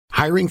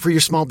Hiring for your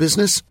small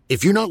business?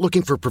 If you're not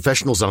looking for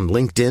professionals on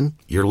LinkedIn,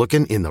 you're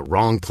looking in the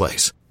wrong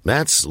place.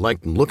 That's like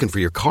looking for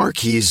your car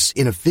keys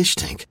in a fish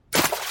tank.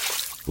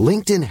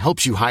 LinkedIn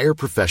helps you hire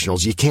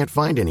professionals you can't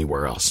find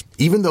anywhere else,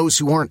 even those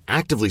who aren't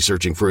actively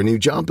searching for a new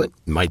job but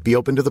might be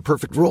open to the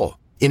perfect role.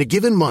 In a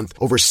given month,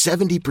 over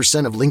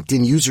 70% of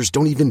LinkedIn users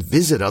don't even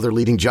visit other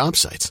leading job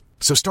sites.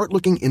 So start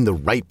looking in the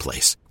right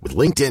place. With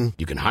LinkedIn,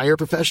 you can hire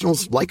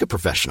professionals like a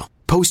professional.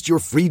 Post your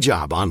free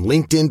job on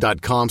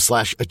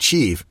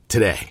linkedin.com/achieve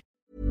today.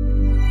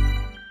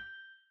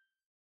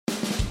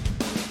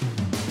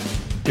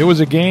 It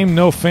was a game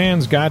no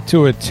fans got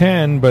to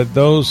attend, but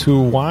those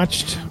who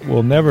watched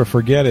will never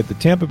forget it. The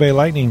Tampa Bay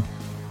Lightning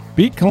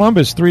beat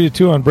Columbus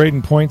 3-2 on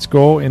Braden Point's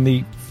goal in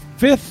the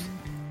fifth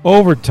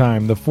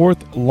overtime, the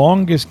fourth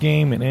longest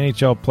game in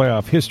NHL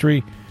playoff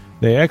history.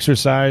 They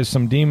exercised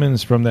some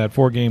demons from that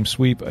four-game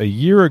sweep a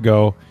year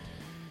ago.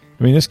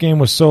 I mean, this game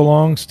was so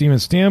long, Steven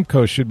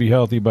Stamkos should be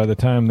healthy by the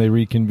time they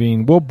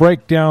reconvene. We'll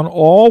break down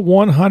all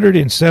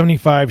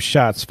 175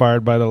 shots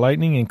fired by the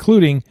Lightning,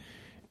 including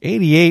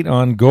 88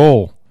 on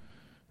goal.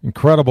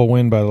 Incredible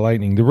win by the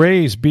Lightning. The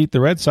Rays beat the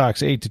Red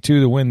Sox 8-2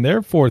 to win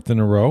their fourth in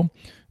a row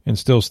and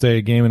still stay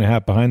a game and a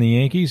half behind the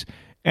Yankees.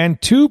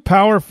 And two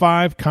Power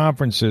 5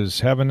 conferences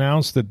have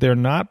announced that they're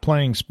not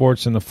playing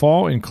sports in the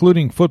fall,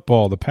 including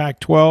football, the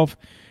Pac-12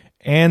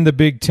 and the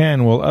Big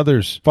Ten, while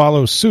others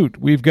follow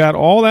suit. We've got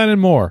all that and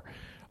more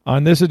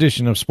on this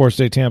edition of Sports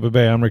Day Tampa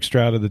Bay. I'm Rick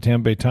Stroud of the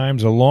Tampa Bay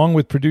Times, along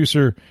with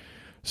producer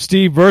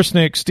Steve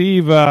Versnick.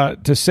 Steve,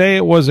 to say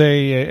it was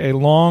a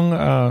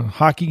long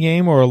hockey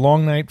game or a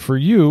long night for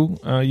you,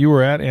 you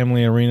were at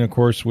Amalie Arena, of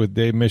course, with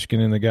Dave Mishkin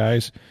and the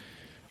guys,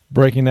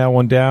 breaking that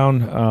one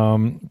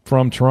down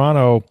from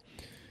Toronto.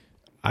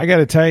 I got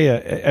to tell you,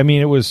 I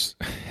mean, it was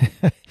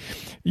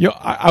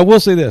I will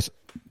say this.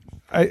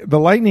 The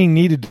Lightning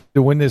needed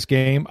to win this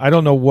game. I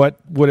don't know what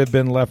would have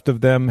been left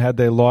of them had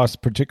they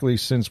lost, particularly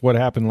since what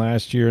happened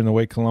last year and the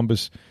way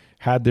Columbus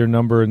had their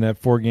number in that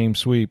four-game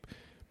sweep.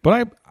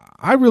 But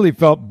I really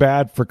felt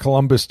bad for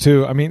Columbus,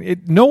 too. I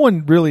mean, no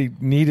one really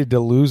needed to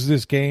lose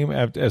this game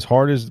as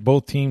hard as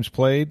both teams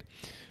played.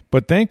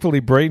 But thankfully,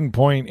 Braden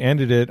Point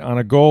ended it on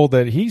a goal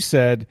that he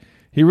said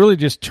he really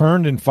just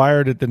turned and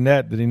fired at the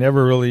net, that he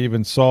never really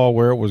even saw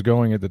where it was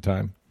going at the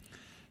time.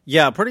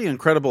 Yeah, pretty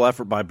incredible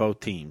effort by both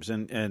teams.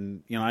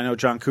 And you know, I know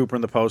John Cooper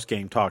in the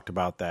postgame talked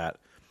about that.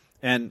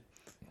 And,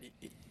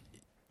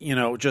 you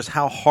know, just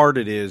how hard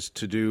it is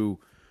to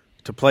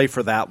play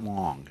for that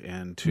long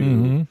and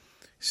to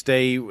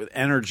stay with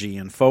energy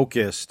and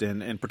focused,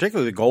 and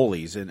particularly the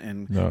goalies.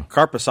 And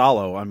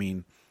Carpasalo, I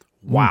mean,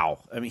 wow.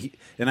 I mean,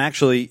 and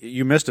actually,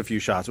 you missed a few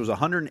shots. It was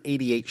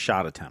 188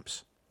 shot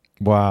attempts.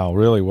 Wow,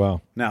 really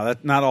well. Now,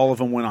 that not all of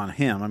them went on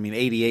him. I mean,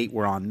 88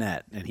 were on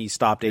net, and he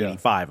stopped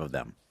 85 of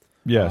them.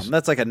 Yes.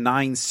 That's like a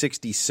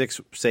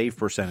 966 save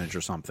percentage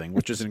or something,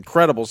 which is an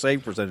incredible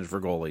save percentage for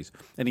goalies.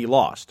 And he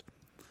lost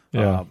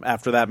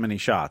after that many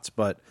shots.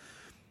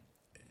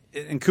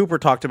 And Cooper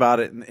talked about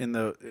it in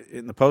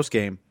the post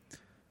game.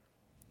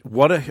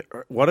 What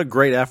a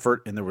great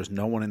effort, and there was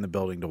no one in the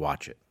building to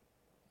watch it.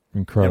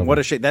 Incredible. And what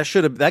a shame.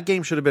 That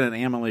game should have been at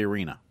Amalie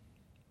Arena.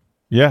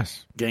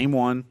 Yes. Game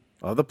 1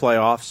 of the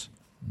playoffs.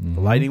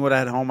 The Lightning would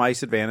have had home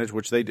ice advantage,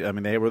 which they did. I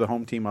mean, they were the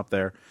home team up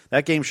there.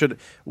 That game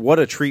what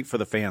a treat for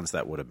the fans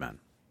that would have been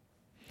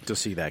to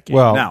see that game.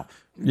 Well, now,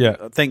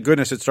 thank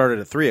goodness it started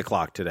at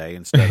 3:00 today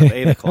instead of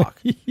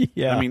 8:00.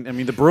 Yeah. I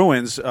mean, the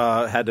Bruins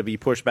had to be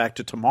pushed back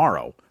to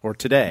tomorrow or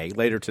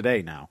later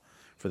today now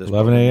for this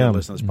 11 a.m.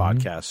 Listen to this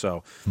podcast.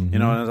 So, you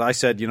know, as I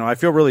said, you know, I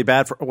feel really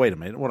bad for. Oh, wait a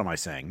minute, what am I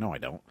saying? No, I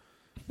don't.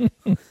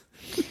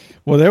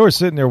 Well, they were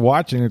sitting there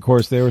watching. Of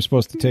course, they were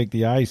supposed to take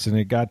the ice, and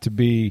it got to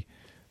be,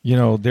 you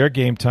know, their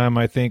game time,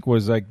 I think,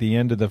 was like the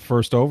end of the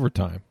first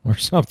overtime or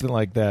something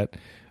like that.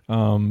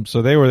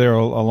 So they were there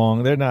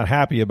along. They're not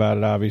happy about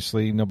it,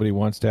 obviously. Nobody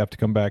wants to have to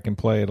come back and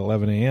play at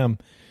 11 a.m.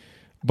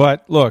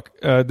 But, look,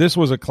 this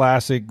was a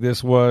classic.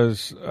 This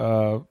was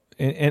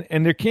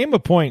and there came a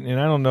point, and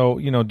I don't know,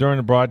 you know, during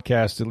the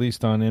broadcast, at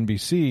least on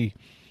NBC,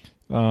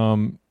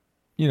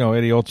 you know,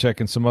 Eddie Olczyk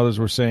and some others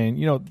were saying,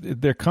 you know,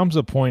 there comes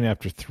a point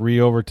after 3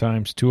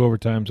 overtimes, 2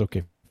 overtimes,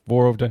 okay,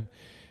 4 overtimes.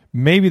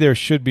 Maybe there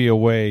should be a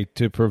way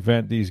to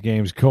prevent these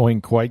games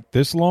going quite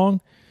this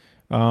long,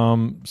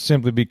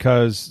 simply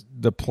because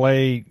the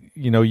play,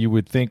 you know, you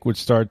would think would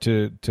start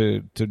to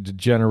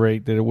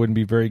degenerate, that it wouldn't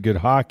be very good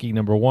hockey,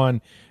 number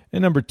one.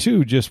 And number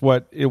two, just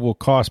what it will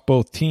cost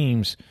both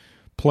teams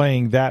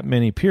playing that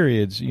many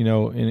periods, you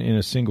know, in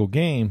a single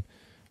game.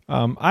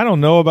 I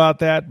don't know about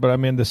that, but I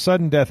mean, the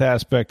sudden death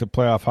aspect of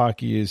playoff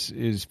hockey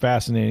is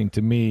fascinating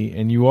to me,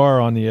 and you are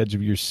on the edge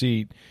of your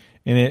seat.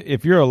 And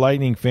if you're a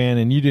Lightning fan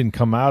and you didn't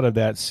come out of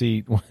that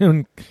seat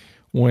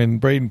when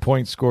Braden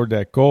Point scored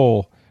that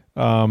goal,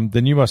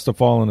 then you must have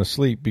fallen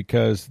asleep,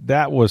 because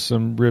that was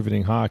some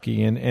riveting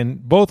hockey.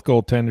 And both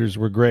goaltenders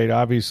were great.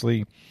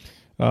 Obviously,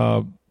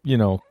 you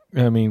know,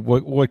 I mean,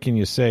 what can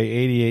you say?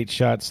 88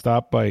 shots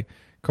stopped by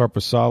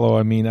Carpasalo.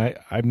 I mean,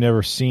 I've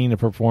never seen a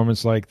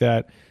performance like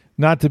that.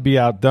 not to be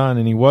outdone,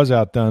 and he was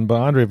outdone,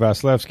 but Andrei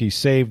Vasilevsky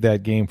saved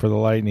that game for the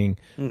Lightning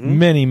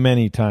many,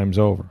 many times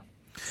over.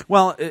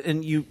 Well,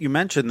 and you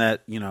mentioned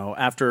that,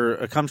 after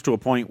it comes to a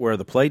point where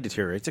the play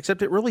deteriorates,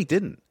 except it really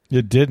didn't.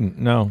 It didn't,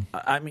 no.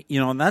 I mean,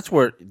 and that's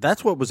what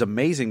was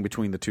amazing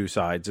between the two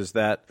sides is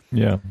that,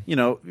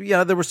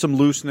 there was some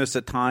looseness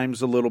at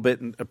times a little bit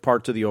in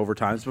parts of the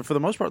overtimes, but for the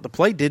most part, the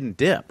play didn't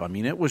dip. I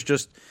mean, it was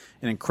just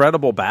an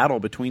incredible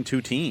battle between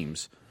two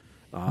teams.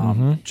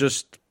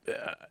 Just,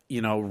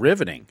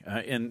 riveting.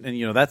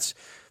 And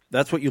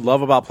that's what you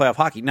love about playoff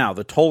hockey. Now,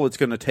 the toll it's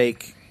going to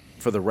take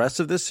for the rest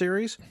of this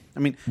series. I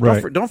mean,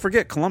 don't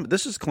forget Columbus.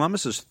 This is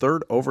Columbus's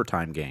third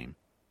overtime game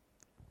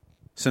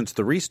since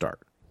the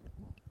restart.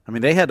 I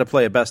mean, they had to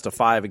play a best of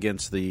 5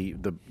 against the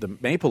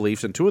Maple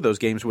Leafs, and 2 of those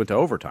games went to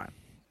overtime.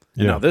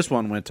 Yeah. Now this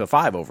one went to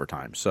 5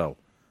 overtimes. So,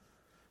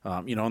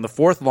 in the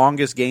fourth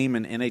longest game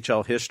in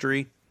NHL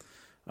history,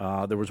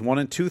 there was one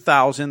in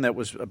 2000 that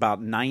was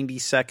about 90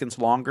 seconds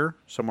longer,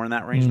 somewhere in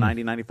that range,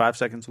 90, 95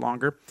 seconds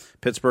longer,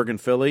 Pittsburgh and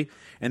Philly.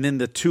 And then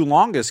the 2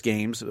 longest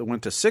games that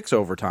went to 6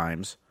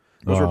 overtimes,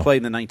 those were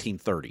played in the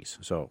 1930s.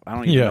 So I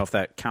don't even know if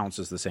that counts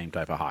as the same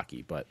type of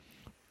hockey. But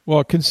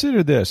well,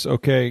 consider this,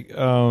 okay?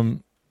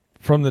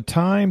 From the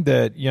time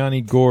that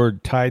Yanni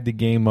Gourde tied the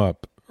game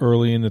up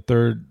early in the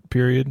third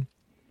period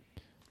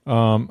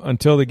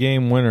until the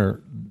game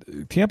winner,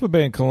 Tampa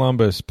Bay and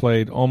Columbus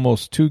played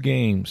almost 2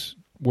 games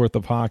worth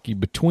of hockey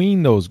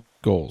between those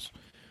goals,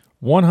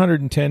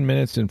 110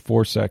 minutes and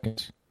 4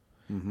 seconds.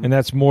 And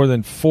that's more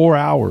than 4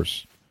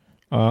 hours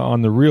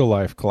on the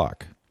real-life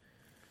clock.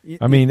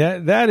 I mean,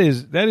 that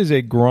is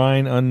a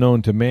grind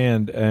unknown to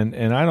man,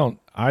 and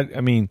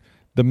I mean,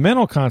 the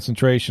mental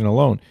concentration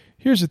alone.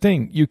 Here's the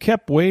thing. You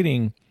kept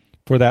waiting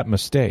for that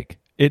mistake.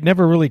 It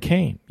never really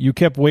came. You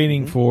kept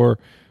waiting for,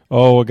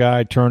 a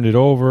guy turned it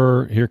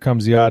over. Here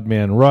comes the odd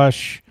man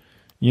rush.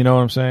 You know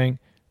what I'm saying?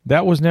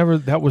 That's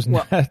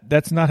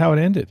not how it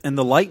ended. And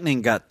the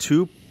Lightning got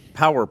 2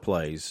 power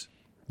plays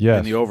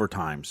in the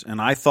overtimes.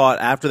 And I thought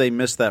after they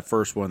missed that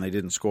first one, they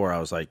didn't score. I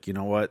was like, you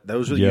know what?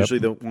 Those are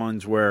usually the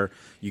ones where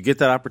you get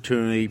that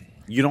opportunity,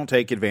 you don't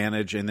take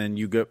advantage, and then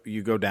you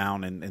go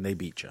down and they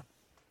beat you.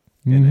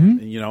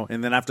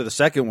 And then after the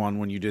second one,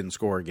 when you didn't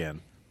score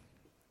again,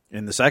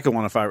 and the second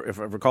one, if I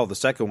recall, the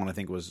second one I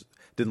think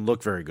didn't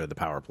look very good. The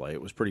power play,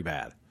 it was pretty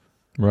bad,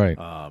 right?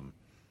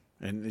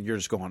 And you're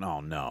just going,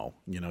 oh no,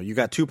 you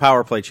got 2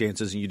 power play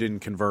chances and you didn't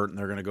convert, and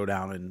they're going to go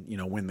down and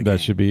win the game.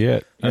 That should be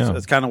it.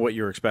 That's kind of what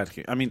you're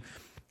expecting. I mean,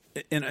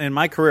 in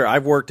my career,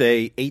 I've worked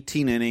a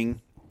 18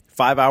 inning,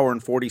 5 hour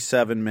and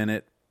 47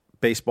 minute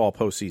baseball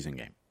postseason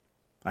game.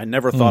 I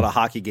never thought a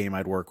hockey game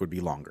I'd work would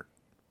be longer.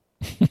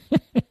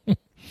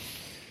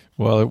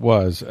 Well, it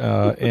was.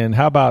 And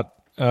how about,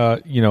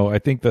 I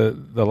think the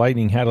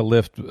Lightning had a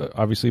lift,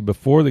 obviously,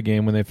 before the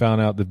game when they found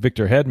out that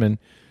Victor Hedman,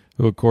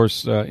 who, of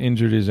course,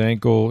 injured his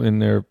ankle in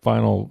their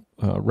final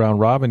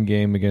round-robin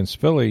game against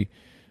Philly,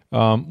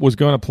 was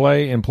going to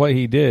play, and play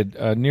he did,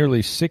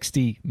 nearly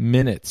 60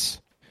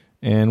 minutes,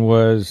 and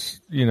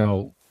was,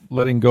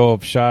 letting go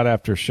of shot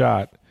after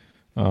shot.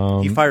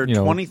 He fired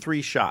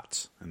 23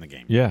 shots in the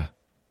game. Yeah.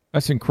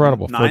 That's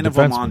incredible. 9 of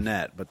them on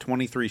net, but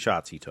 23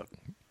 shots he took.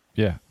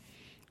 Yeah.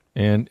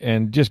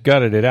 And just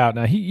gutted it out.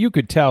 Now, you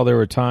could tell there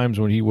were times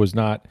when he was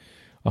not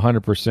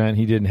 100%.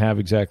 He didn't have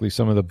exactly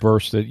some of the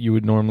bursts that you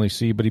would normally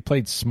see, but he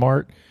played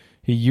smart.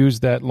 He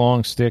used that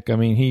long stick. I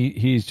mean,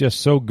 he's just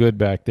so good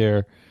back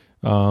there,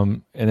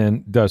 and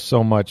then does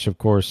so much, of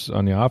course,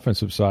 on the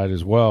offensive side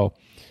as well.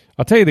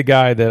 I'll tell you the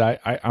guy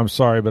that I'm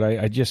sorry,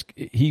 but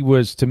he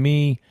was, to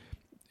me,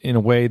 in a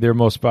way, their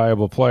most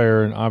valuable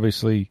player, and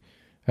obviously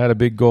had a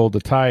big goal to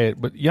tie it.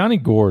 But Yanni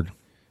Gourde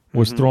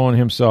was throwing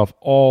himself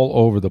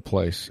all over the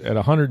place at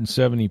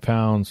 170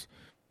 pounds.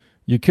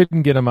 You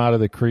couldn't get him out of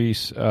the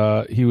crease.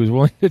 He was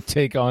willing to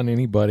take on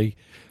anybody.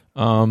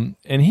 And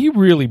he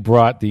really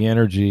brought the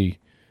energy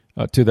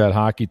to that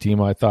hockey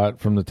team, I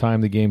thought, from the time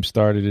the game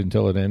started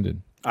until it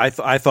ended. I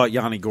thought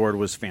Yanni Gourde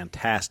was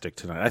fantastic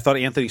tonight. I thought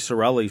Anthony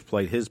Cirelli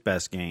played his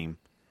best game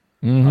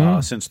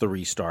since the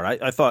restart.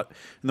 I thought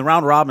in the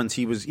round robins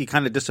he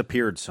kind of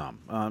disappeared some.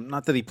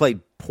 Not that he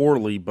played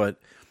poorly, but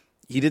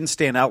he didn't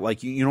stand out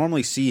like you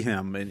normally see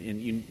him,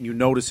 and you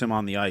notice him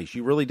on the ice.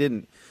 You really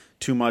didn't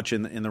too much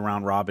in the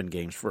round robin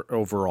games for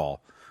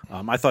overall.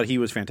 I thought he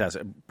was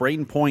fantastic.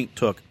 Brayden Point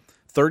took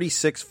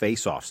 36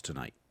 faceoffs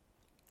tonight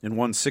and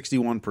won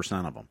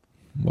 61% of them.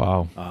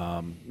 Wow.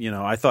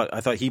 I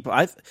thought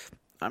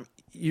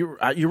you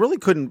really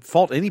couldn't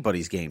fault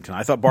anybody's game tonight.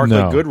 I thought Barclay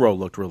Goodrow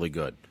looked really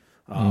good.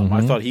 I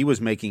thought he was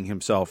making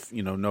himself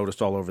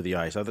noticed all over the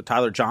ice. I thought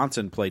Tyler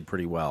Johnson played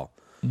pretty well.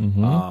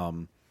 I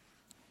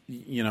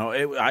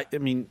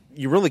mean,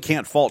 you really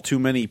can't fault too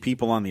many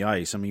people on the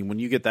ice. I mean, when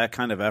you get that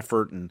kind of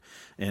effort and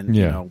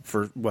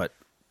for what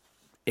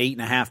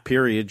 8.5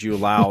 periods you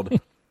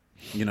allowed,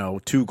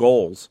 2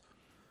 goals.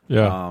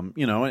 Yeah.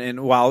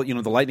 And while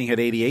the Lightning had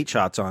 88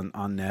 shots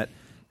on net,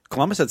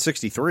 Columbus had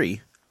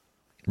 63.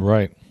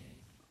 Right.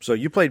 So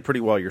you played pretty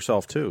well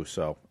yourself too.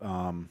 So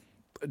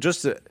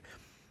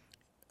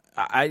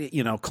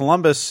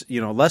Columbus,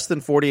 less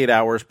than 48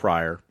 hours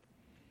prior,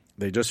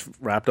 they just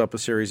wrapped up a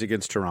series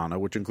against Toronto,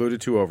 which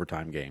included 2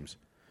 overtime games.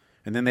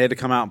 And then they had to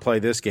come out and play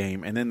this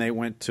game, and then they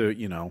went to,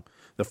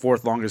 the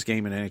 4th longest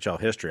game in NHL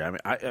history. I mean,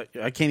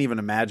 I can't even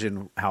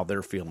imagine how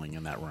they're feeling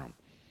in that room.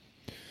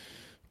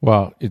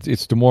 Well,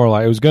 it's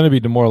demoralizing. It was going to be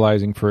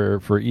demoralizing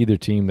for either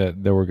team that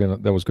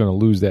was going to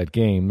lose that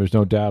game. There's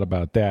no doubt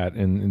about that,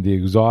 and the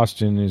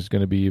exhaustion is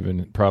going to be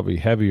even probably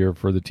heavier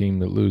for the team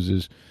that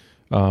loses.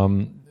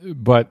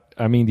 But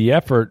I mean, the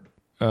effort,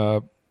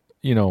 it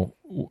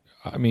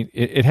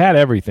had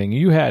everything.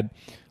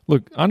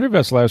 Andrei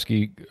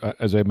Vasilevsky,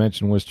 as I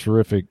mentioned, was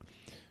terrific,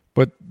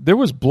 but there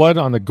was blood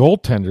on the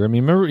goaltender. I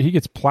mean, remember, he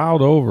gets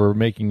plowed over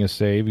making a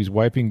save. He's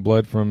wiping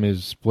blood from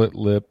his split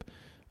lip.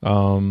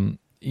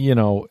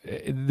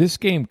 This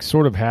game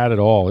sort of had it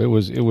all. It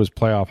was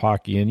playoff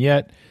hockey, and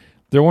yet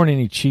there weren't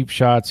any cheap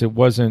shots. It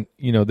wasn't,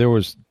 there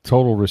was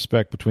total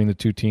respect between the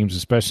two teams,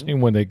 especially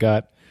when they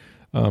got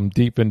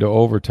deep into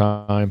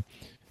overtime.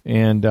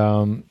 And,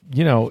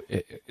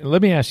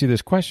 let me ask you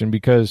this question,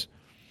 because,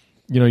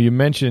 you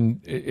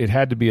mentioned it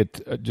had to be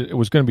it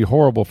was going to be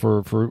horrible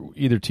for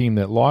either team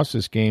that lost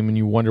this game, and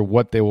you wonder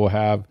what they will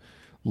have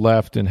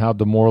left and how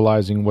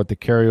demoralizing what the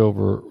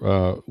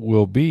carryover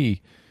will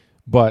be.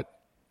 But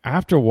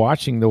after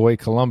watching the way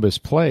Columbus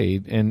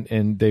played,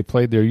 and they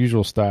played their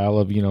usual style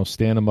of,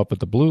 stand them up at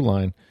the blue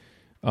line,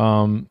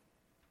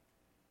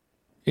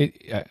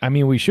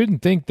 we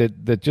shouldn't think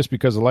that just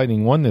because the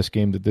Lightning won this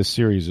game that this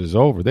series is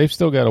over. They've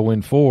still got to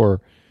win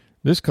 4.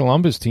 This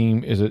Columbus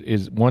team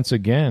is once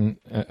again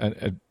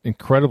an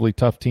incredibly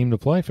tough team to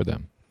play for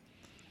them.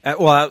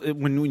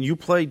 When you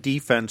play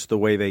defense the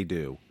way they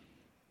do,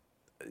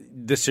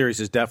 this series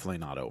is definitely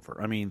not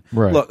over. I mean,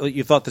 right. Look,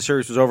 you thought the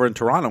series was over in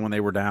Toronto when they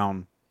were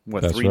down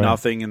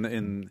 3-0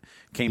 and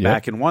came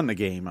back and won the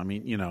game. I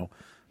mean,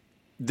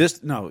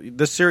 this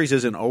series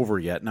isn't over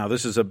yet. Now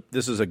this is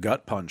a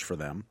gut punch for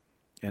them,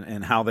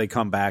 and how they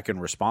come back and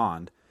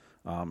respond.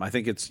 I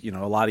think it's a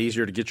lot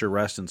easier to get your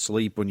rest and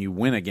sleep when you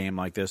win a game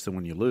like this than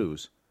when you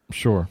lose.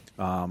 Sure.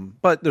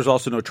 But there's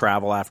also no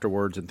travel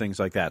afterwards and things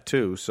like that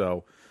too.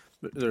 So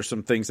there's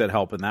some things that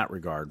help in that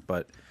regard.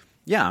 But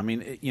yeah, I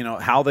mean,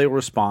 how they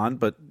respond.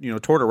 But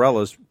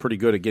Tortorella's pretty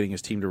good at getting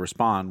his team to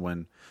respond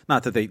when.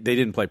 Not that they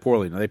didn't play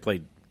poorly. No, they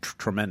played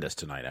tremendous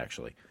tonight,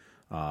 actually.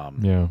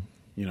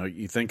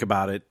 You think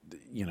about it,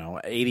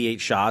 88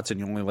 shots and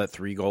you only let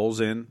 3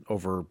 goals in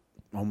over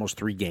almost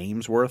 3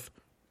 games worth.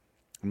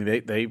 I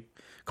mean,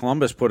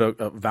 Columbus put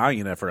a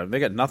valiant effort. They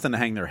got nothing to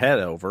hang their head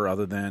over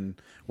other than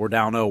we're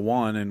down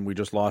 0-1 and we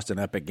just lost an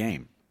epic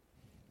game.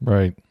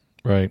 Right.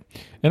 And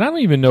I don't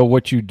even know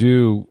what you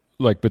do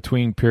like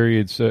between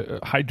periods.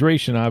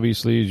 Hydration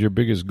obviously is your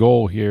biggest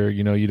goal here.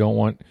 You don't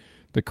want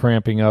the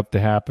cramping up to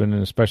happen,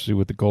 and especially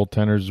with the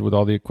goaltenders, with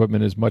all the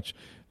equipment, as much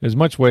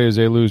weight as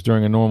they lose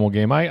during a normal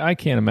game. I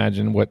can't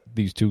imagine what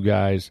these two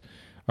guys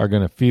are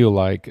going to feel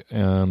like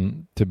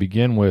to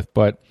begin with.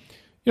 But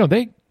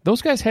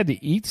those guys had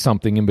to eat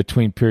something in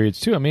between periods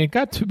too. I mean, it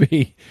got to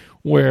be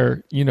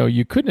where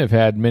you couldn't have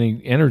had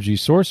many energy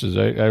sources.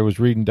 I was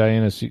reading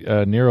Diana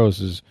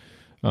Neros'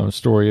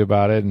 story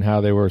about it and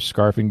how they were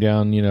scarfing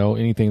down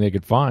anything they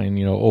could find,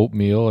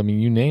 oatmeal. I mean,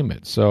 you name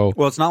it. So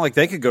well, it's not like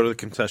they could go to the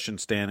concession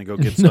stand and go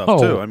get stuff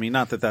too. I mean,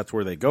 not that that's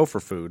where they go for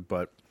food,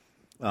 but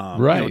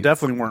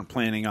definitely weren't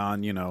planning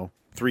on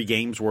 3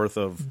 games worth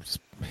of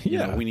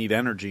we need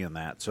energy in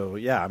that. So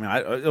yeah, I mean,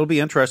 it'll be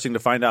interesting to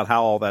find out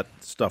how all that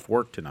stuff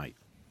worked tonight.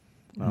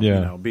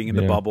 Being in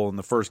the bubble in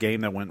the first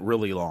game that went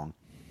really long.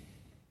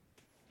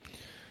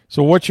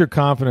 So what's your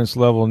confidence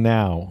level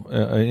now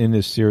in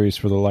this series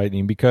for the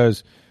Lightning?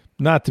 Because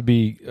not to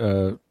be,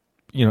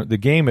 the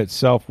game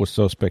itself was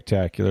so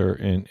spectacular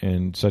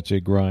and such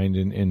a grind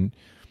and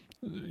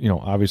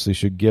obviously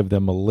should give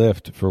them a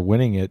lift for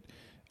winning it.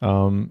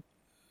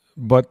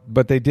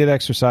 But they did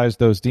exercise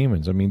those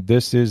demons. I mean,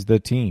 this is the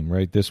team,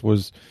 right? This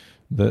was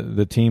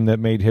the team that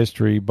made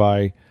history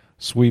by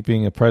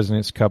sweeping a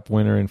President's Cup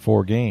winner in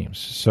 4 games.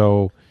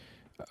 So,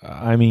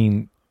 I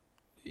mean,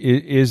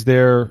 is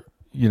there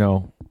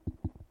a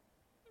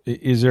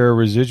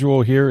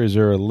residual here? Is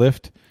there a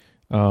lift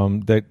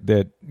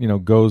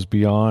that goes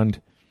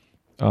beyond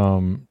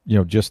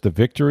just the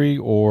victory?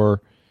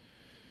 Or,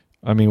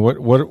 I mean,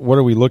 what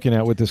are we looking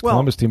at with this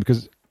Columbus team?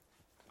 Because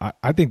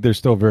I think they're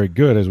still very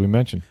good, as we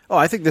mentioned. Oh,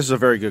 I think this is a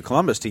very good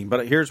Columbus team. But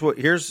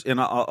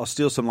and I'll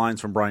steal some lines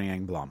from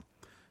Brian Engblom,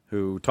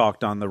 who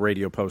talked on the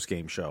radio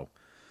post-game show.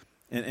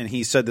 And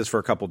he said this for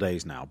a couple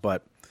days now.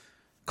 But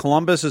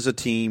Columbus is a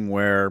team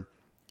where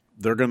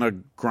they're going to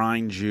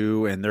grind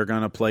you and they're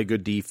going to play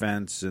good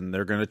defense and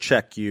they're going to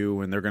check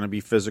you and they're going to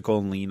be physical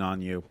and lean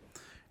on you.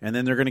 And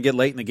then they're going to get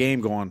late in the game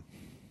going,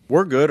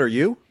 we're good, are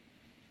you?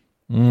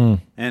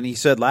 And he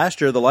said last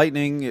year the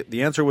Lightning,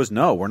 the answer was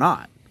no, we're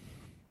not.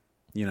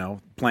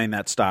 Playing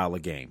that style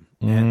of game.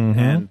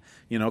 And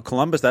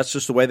Columbus, that's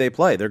just the way they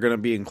play. They're going to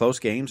be in close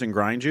games and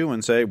grind you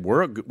and say,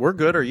 we're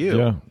good, are you?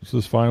 Yeah, this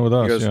is fine with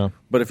us,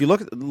 But if you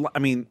look,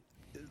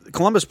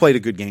 Columbus played a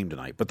good game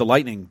tonight, but the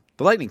Lightning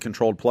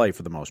controlled play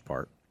for the most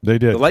part. They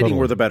did. The Lightning totally.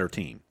 were the better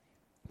team.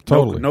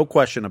 Totally. No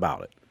question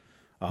about it.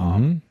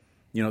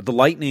 The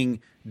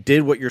Lightning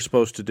did what you're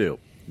supposed to do.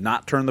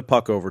 Not turn the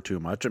puck over too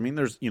much. I mean,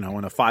 there's, in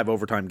a 5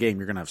 overtime game,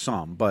 you're going to have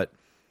some. But,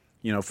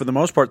 for the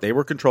most part, they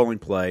were controlling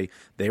play.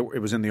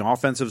 It was in the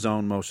offensive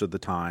zone most of the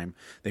time.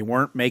 They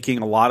weren't making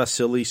a lot of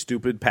silly,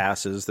 stupid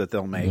passes that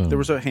they'll make. No. There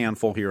was a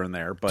handful here and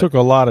there. But took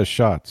a lot of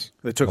shots.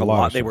 They took a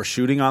lot. They were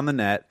shooting on the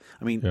net.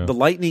 I mean, The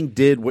Lightning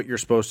did what you're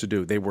supposed to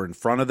do. They were in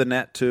front of the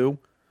net, too.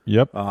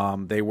 Yep.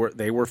 They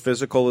were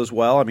physical as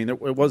well. I mean, it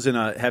wasn't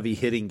a heavy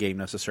hitting game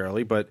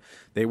necessarily, but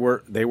they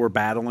were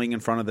battling in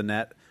front of the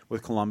net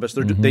with Columbus.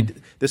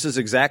 This is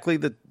exactly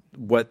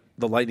what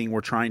the Lightning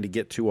were trying to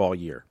get to all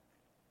year,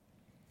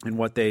 and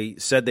what they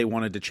said they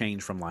wanted to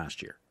change from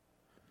last year,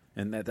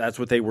 and that's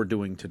what they were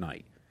doing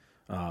tonight.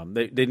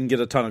 They didn't get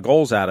a ton of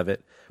goals out of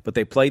it, but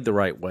they played the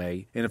right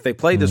way. And if they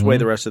play this way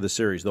the rest of the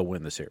series, they'll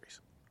win the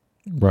series.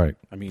 Right.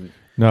 I mean,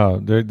 no,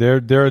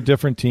 they're a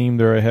different team.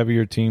 They're a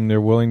heavier team.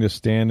 They're willing to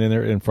stand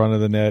in front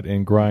of the net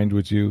and grind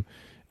with you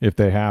if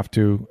they have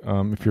to.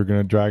 If you're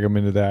going to drag them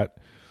into that,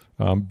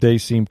 they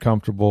seem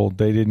comfortable.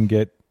 They didn't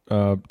get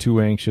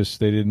too anxious.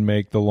 They didn't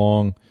make the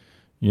long,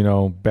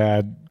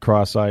 bad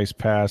cross ice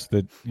pass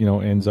that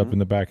ends up in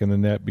the back of the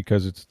net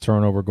because it's a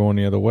turnover going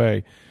the other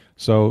way.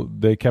 So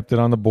they kept it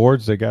on the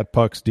boards. They got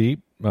pucks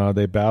deep.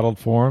 They battled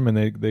for them,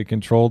 and they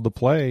controlled the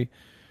play.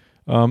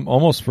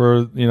 Almost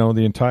for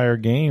the entire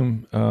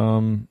game,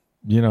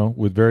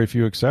 with very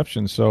few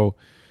exceptions. So,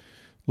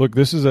 look,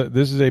 this is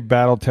a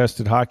battle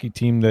tested hockey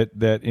team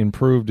that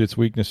improved its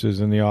weaknesses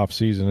in the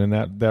offseason,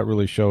 and that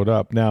really showed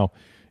up. Now,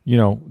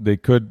 they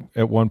could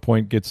at one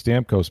point get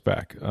Stamkos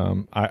back.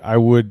 I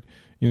would,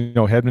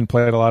 Hedman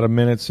played a lot of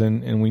minutes,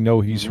 and we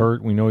know he's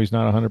hurt. We know he's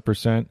not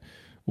 100%.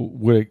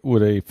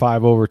 Would a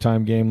 5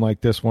 overtime game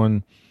like this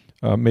one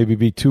maybe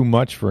be too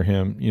much for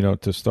him,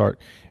 to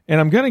start? And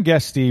I'm going to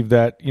guess, Steve,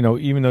 that,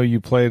 even though you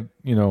played,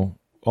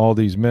 all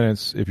these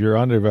minutes, if you're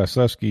under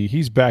Vasilevsky,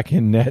 he's back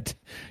in net.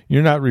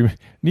 You're not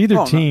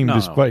neither team,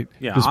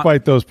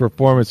 despite those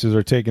performances,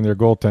 are taking their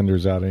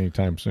goaltenders out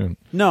anytime soon.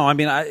 No, I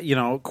mean,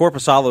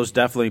 Korpisalo's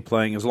definitely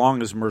playing. As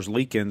long as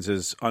Merzlikins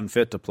is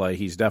unfit to play,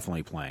 he's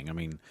definitely playing. I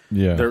mean,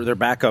 their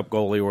backup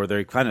goalie, or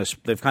they've kind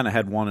of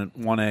had one in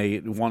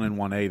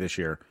 1A this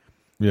year.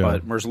 Yeah.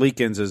 But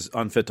Merzlikins is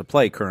unfit to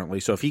play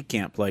currently, so if he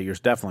can't play, you're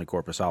definitely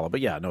Korpisalo.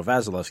 But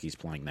Vasilevsky's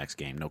playing next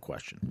game, no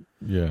question.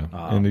 Yeah,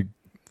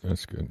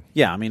 that's good.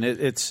 Yeah, I mean,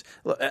 it's.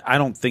 I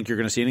don't think you're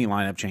going to see any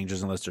lineup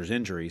changes unless there's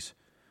injuries,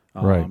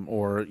 right?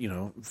 Or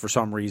for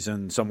some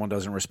reason someone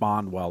doesn't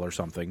respond well or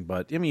something.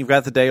 But I mean, you've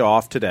got the day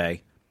off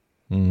today.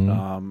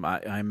 Mm-hmm.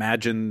 I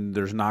imagine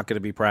there's not going to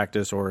be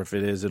practice, or if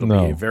it is, it'll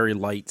be a very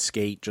light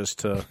skate just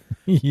to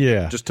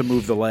just to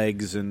move the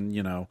legs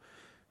and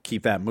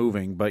keep that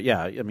moving. But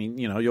I mean,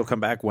 you'll come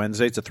back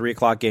Wednesday. It's a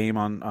 3:00 game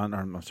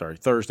on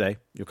Thursday.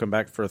 You'll come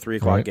back for a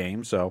 3:00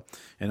 game. So,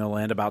 and it'll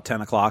end about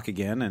 10:00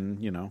 again.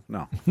 And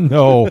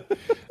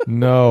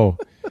no.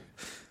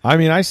 I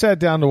mean, I sat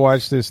down to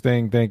watch this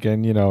thing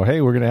thinking,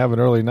 hey, we're going to have an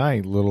early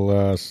night,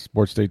 little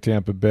Sports Day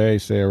Tampa Bay,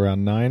 say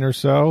around 9 or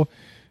so.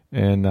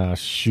 And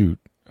shoot.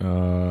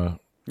 We're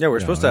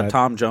supposed to have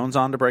Tom Jones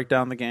on to break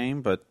down the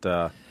game, but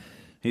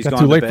he's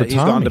gone to bed. He's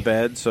gone to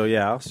bed, so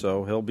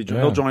he'll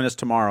join us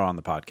tomorrow on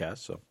the podcast.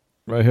 So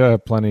I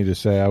have plenty to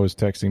say. I was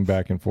texting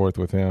back and forth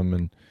with him,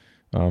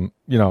 and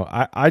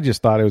I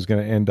just thought it was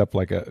going to end up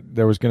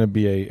there was going to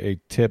be a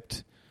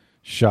tipped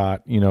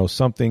shot,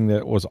 something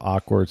that was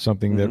awkward,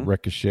 something that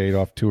ricocheted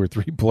off 2 or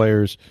 3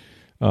 players.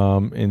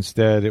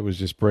 Instead, it was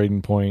just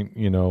Braden Point,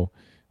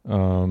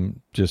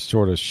 just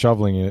sort of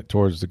shoveling it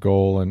towards the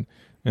goal,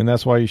 and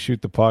that's why you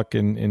shoot the puck,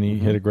 and he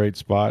hit a great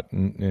spot,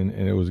 and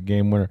it was a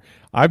game winner.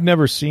 I've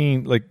never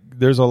seen,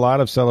 there's a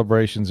lot of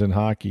celebrations in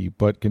hockey,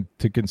 but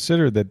to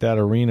consider that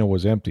arena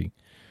was empty,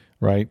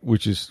 right,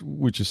 which is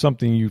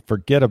something you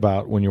forget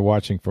about when you're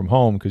watching from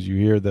home, because you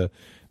hear the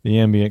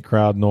ambient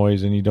crowd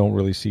noise and you don't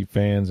really see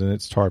fans and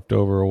it's tarped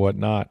over or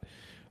whatnot.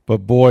 But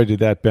boy, did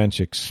that bench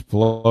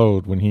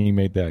explode when he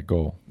made that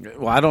goal.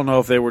 Well, I don't know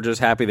if they were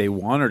just happy they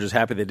won or just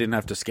happy they didn't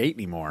have to skate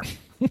anymore.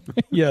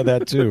 Yeah,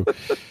 that too.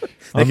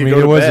 But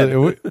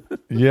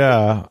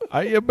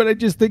I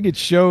just think it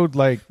showed,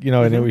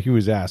 and he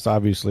was asked,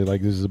 obviously,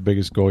 this is the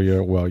biggest goal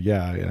yet. Well,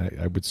 yeah,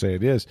 I would say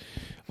it is.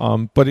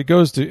 But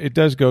it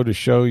does go to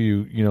show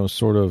you,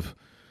 sort of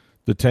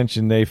the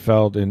tension they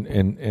felt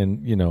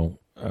and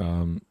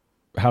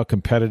how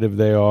competitive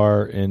they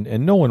are,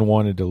 and no one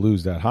wanted to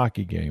lose that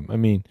hockey game. I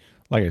mean,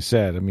 like I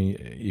said,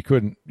 you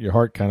couldn't. Your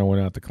heart kind of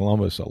went out to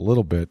Columbus a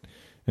little bit,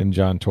 and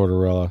John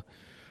Tortorella,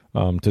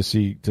 to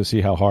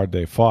see how hard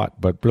they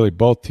fought. But really,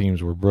 both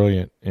teams were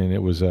brilliant, and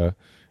it was a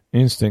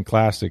instant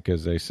classic,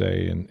 as they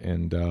say.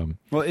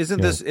 Well,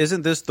 isn't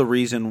this the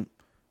reason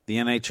the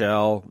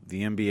NHL,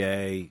 the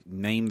NBA,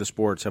 name the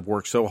sports, have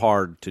worked so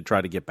hard to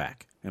try to get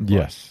back and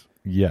play?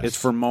 Yes, it's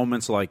for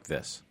moments like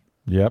this.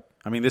 Yep.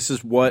 I mean, this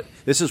is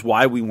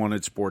why we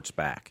wanted sports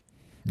back,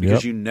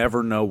 because you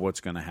never know what's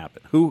going to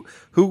happen. Who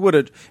would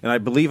have? And I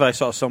believe I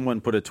saw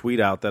someone put a tweet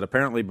out that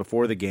apparently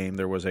before the game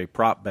there was a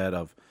prop bet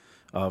of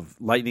of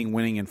Lightning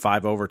winning in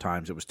 5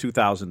 overtimes, it was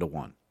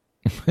 2,000-1.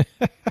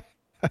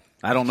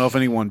 I don't know if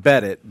anyone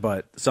bet it,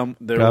 but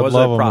there was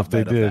a prop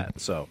bet of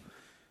that. So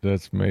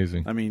that's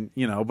amazing. I mean,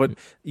 but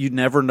you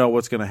never know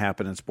what's going to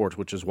happen in sports,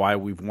 which is why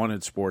we've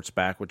wanted sports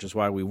back, which is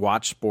why we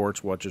watch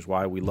sports, which is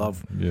why we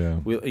love. Yeah.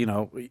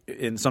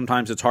 And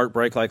sometimes it's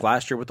heartbreak, like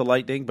last year with the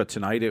Lightning, but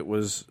tonight it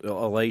was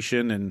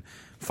elation, and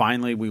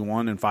finally we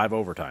won in 5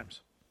 overtimes.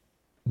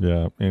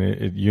 Yeah, and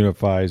it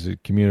unifies the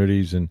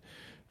communities and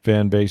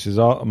fan bases.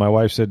 My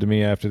wife said to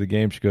me after the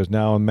game, she goes,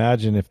 "Now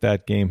imagine if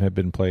that game had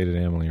been played at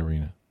Amalie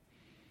Arena."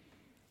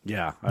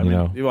 Yeah,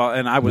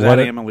 and I was at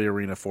Amalie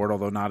Arena for it,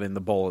 although not in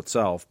the bowl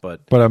itself.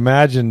 But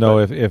imagine though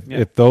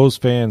if those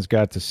fans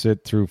got to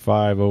sit through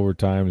 5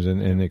 overtimes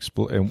and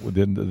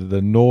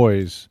the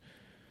noise.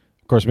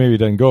 Of course, maybe it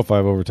doesn't go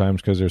 5 overtimes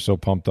because they're so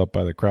pumped up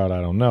by the crowd.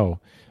 I don't know,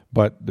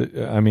 but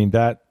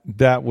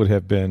that would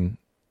have been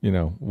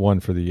one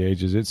for the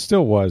ages. It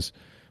still was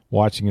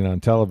watching it on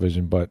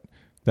television, but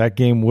that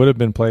game would have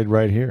been played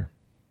right here.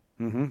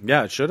 Mm-hmm.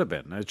 Yeah, it should have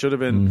been. It should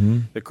have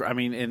been.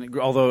 Mm-hmm.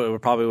 Although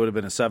it probably would have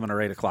been a 7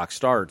 or 8 o'clock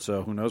start,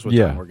 so who knows what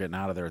time we're getting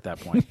out of there at that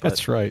point. But,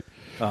 that's right.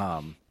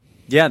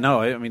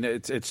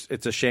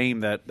 It's a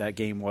shame that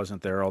game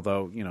wasn't there.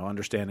 Although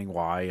understanding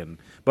why,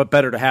 but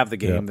better to have the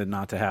game than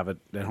not to have it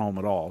at home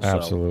at all.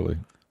 Absolutely,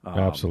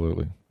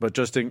 absolutely. But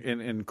just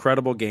an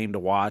incredible game to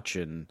watch,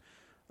 and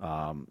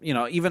Andrei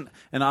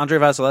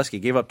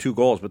Vasilevsky gave up 2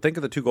 goals, but think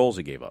of the 2 goals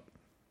he gave up.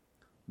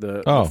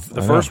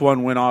 The first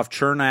one went off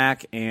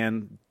Chernak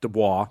and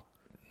Dubois,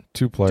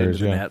 2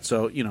 players, net.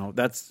 So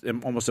that's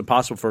almost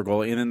impossible for a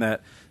goal. And then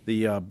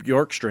the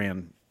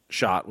Bjorkstrand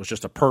shot was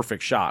just a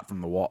perfect shot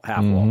from the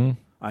half wall.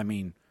 I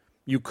mean,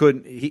 you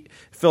couldn't.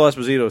 Phil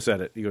Esposito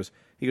said it. He goes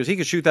he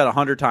could shoot that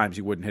 100 times,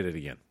 he wouldn't hit it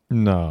again.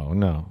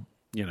 No.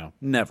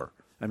 Never.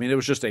 I mean, it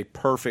was just a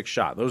perfect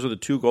shot. Those are the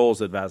 2 goals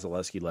that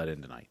Vasilevsky let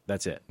in tonight.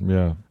 That's it.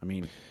 Yeah. I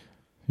mean,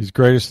 he's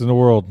greatest in the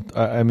world.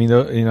 I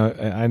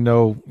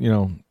know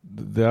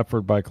the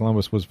effort by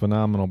Columbus was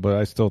phenomenal, but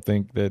I still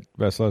think that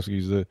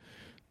Vasilevsky's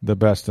the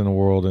best in the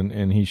world,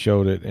 and he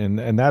showed it.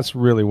 And that's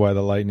really why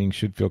the Lightning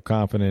should feel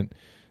confident,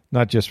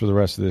 not just for the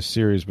rest of this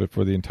series, but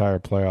for the entire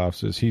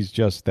playoffs, is he's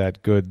just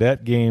that good.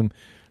 That game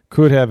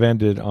could have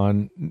ended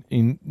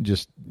in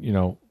just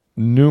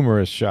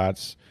numerous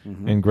shots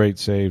and great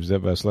saves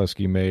that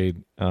Vasilevsky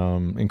made,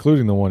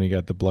 including the one he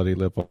got the bloody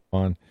lip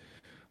on.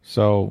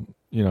 So,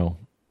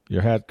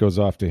 your hat goes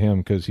off to him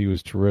because he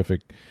was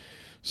terrific.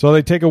 So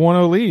they take a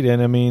 1-0 lead,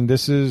 and I mean,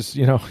 this is,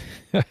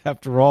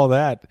 after all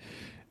that,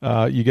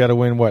 you got to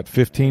win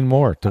 15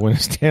 more to win a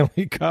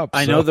Stanley Cup.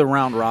 I know the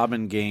round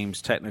robin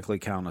games technically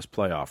count as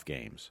playoff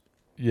games.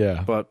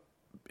 Yeah, but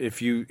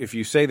if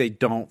you say they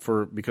don't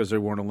because they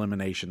weren't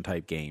elimination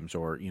type games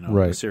or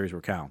the series were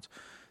counts,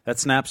 that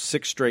snaps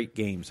 6 straight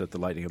games that the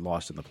Lightning had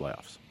lost in the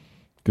playoffs.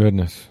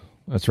 Goodness,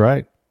 that's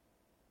right.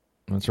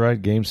 That's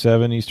right. Game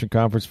 7, Eastern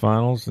Conference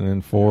Finals, and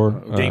then 4.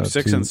 Game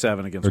 6 and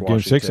 7 against Washington.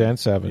 Game 6 and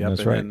 7. Yep,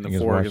 that's and right. And the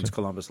 4 against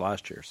Columbus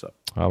last year. So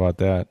how about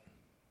that?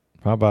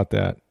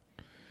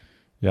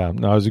 Yeah,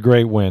 no, it was a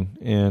great win,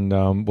 and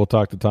we'll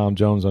talk to Tom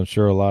Jones, I'm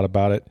sure, a lot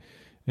about it,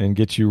 and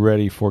get you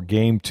ready for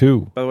Game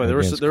 2. By the way,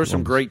 there were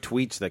some great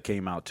tweets that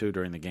came out too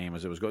during the game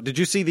as it was going. Did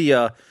you see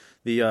the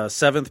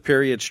 7th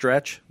period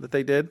stretch that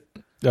they did?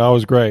 That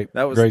was great.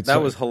 That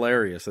was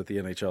hilarious that the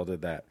NHL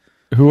did that.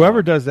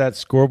 Whoever does that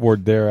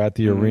scoreboard there at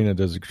the arena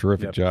does a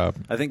terrific job.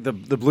 I think the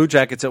Blue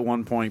Jackets at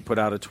one point put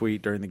out a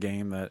tweet during the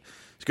game that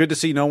it's good to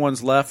see no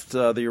one's left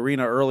the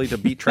arena early to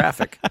beat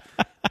traffic.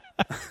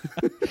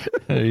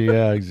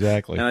 Yeah,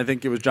 exactly. And I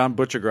think it was John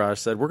Butchergrass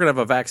said, we're going to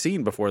have a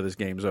vaccine before this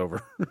game's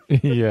over.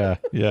 Yeah.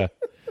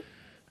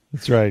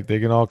 That's right. They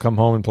can all come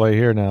home and play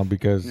here now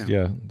because,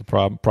 the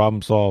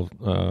problem solved.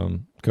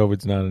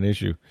 COVID's not an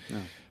issue.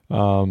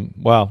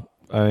 Well,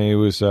 I mean, it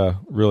was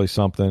really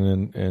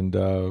something, and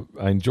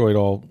I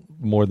enjoyed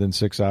more than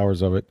 6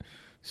 hours of it,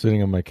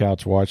 sitting on my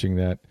couch watching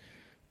that.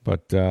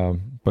 But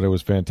it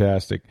was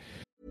fantastic.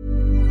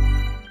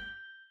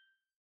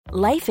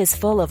 Life is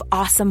full of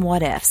awesome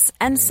what-ifs,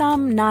 and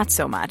some not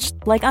so much,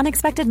 like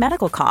unexpected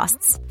medical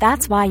costs.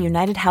 That's why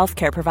United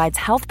Healthcare provides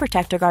Health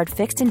Protector Guard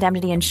fixed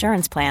indemnity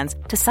insurance plans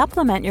to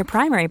supplement your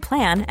primary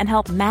plan and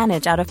help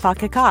manage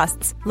out-of-pocket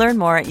costs. Learn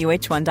more at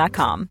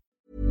uh1.com.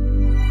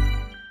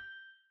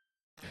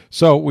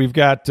 So we've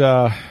got,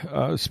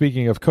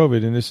 speaking of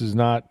COVID, and this is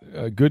not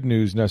good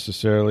news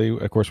necessarily.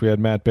 Of course, we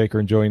had Matt Baker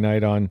and Joey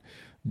Knight on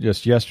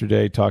just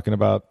yesterday talking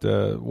about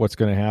what's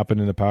going to happen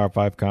in the Power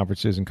 5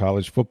 conferences in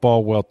college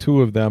football. Well,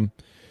 2 of them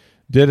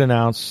did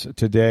announce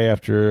today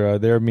after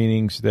their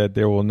meetings that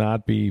there will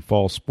not be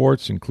fall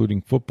sports,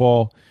 including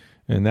football,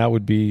 and that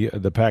would be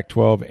the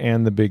Pac-12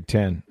 and the Big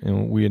Ten.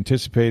 And we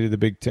anticipated the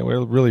Big Ten,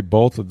 well, really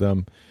both of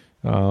them,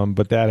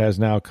 but that has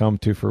now come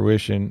to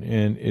fruition,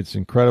 and it's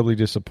incredibly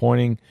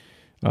disappointing.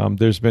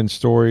 There's been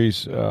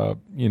stories,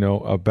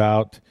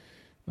 about,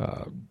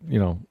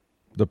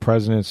 the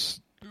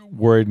president's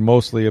worried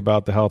mostly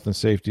about the health and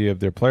safety of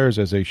their players,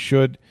 as they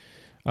should,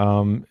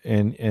 and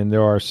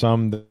there are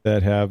some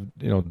that have,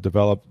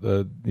 developed,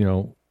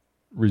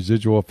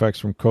 residual effects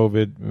from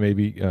COVID,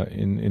 maybe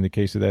in the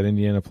case of that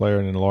Indiana player,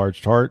 an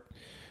enlarged heart.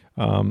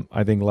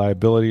 I think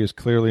liability is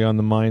clearly on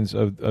the minds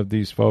of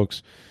these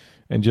folks,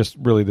 and just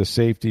really the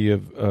safety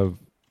of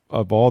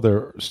all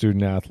their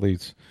student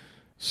athletes.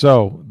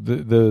 So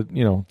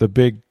the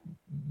big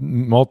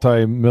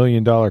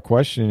multi-million-dollar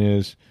question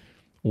is,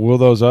 will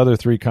those other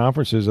three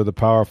conferences of the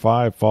Power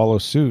Five follow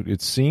suit?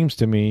 It seems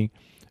to me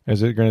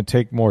as they're going to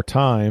take more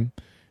time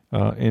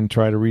and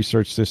try to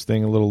research this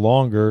thing a little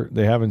longer.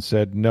 They haven't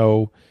said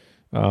no.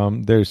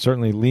 They're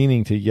certainly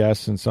leaning to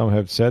yes, and some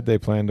have said they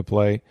plan to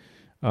play.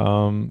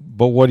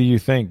 But what do you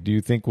think? Do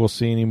you think we'll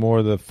see any more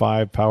of the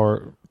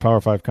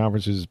Power Five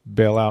conferences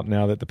bail out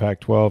now that the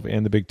Pac-12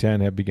 and the Big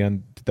Ten have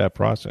begun that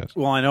process?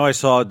 Well, I know I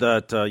saw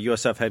that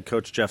USF head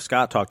coach Jeff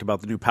Scott talked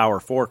about the new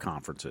Power Four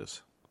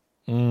conferences,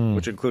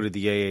 which included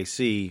the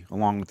AAC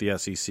along with the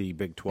SEC,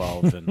 Big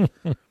 12, and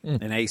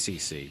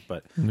ACC.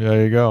 But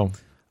there you go.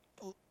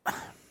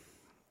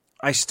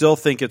 I still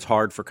think it's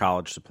hard for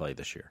college to play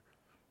this year.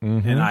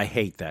 And I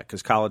hate that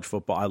because college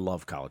football, I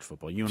love college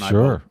football. You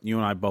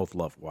and I both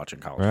love watching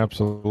college football.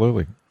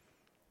 Absolutely.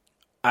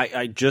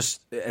 I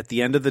just, at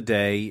the end of the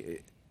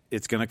day,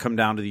 it's going to come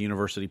down to the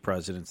university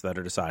presidents that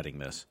are deciding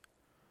this.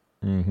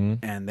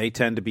 And they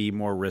tend to be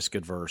more risk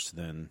adverse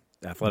than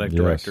athletic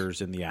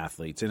directors and the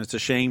athletes. And it's a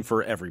shame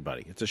for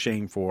everybody. It's a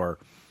shame for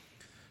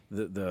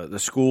the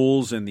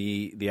schools and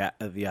the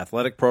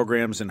athletic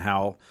programs and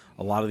how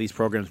a lot of these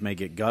programs may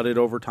get gutted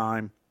over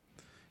time.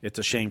 It's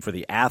a shame for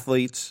the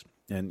athletes.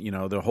 And,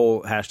 the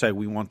whole hashtag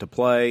we want to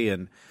play.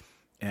 And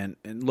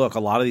look, a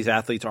lot of these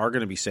athletes are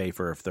going to be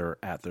safer if they're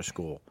at their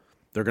school.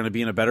 They're going to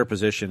be in a better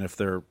position if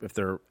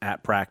they're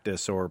at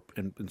practice or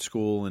in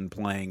school and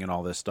playing and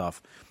all this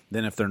stuff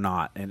than if they're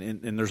not.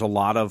 And there's a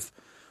lot of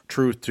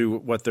truth to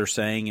what they're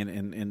saying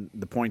and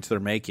the points they're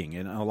making.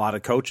 And a lot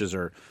of coaches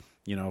are,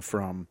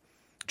 from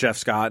Jeff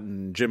Scott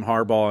and Jim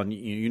Harbaugh, and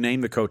you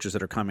name the coaches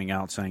that are coming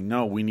out saying,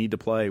 no, we need to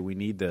play. We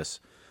need this.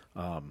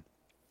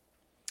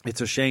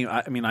 It's a shame.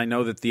 I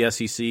know that the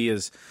SEC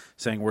is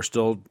saying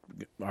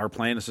our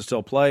plan is to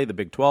still play. The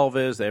Big 12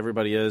 is.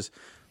 Everybody is.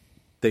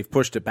 They've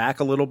pushed it back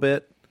a little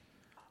bit,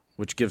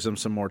 which gives them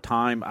some more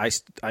time. I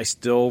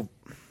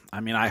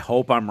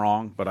hope I'm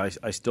wrong, but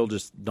I still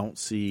just don't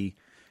see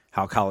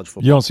how college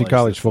football. You don't see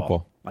college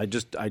football. I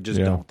just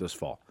don't this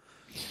fall.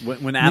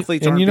 When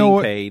athletes aren't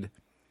being paid,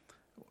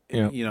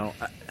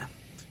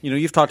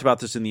 you've talked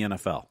about this in the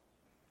NFL.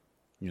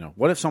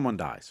 What if someone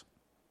dies?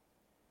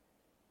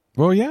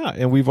 Well, yeah,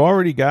 and we've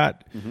already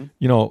got,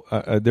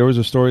 there was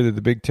a story that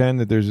the Big Ten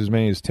that there's as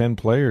many as 10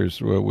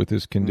 players with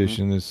this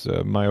condition, this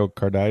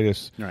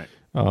myocarditis,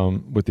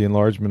 with the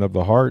enlargement of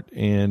the heart.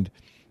 And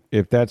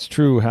if that's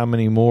true, how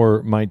many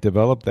more might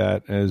develop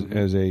that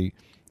as a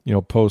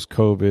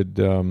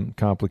post-COVID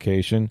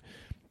complication?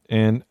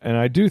 And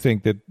I do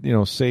think that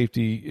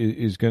safety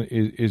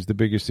is the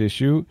biggest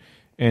issue,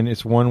 and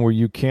it's one where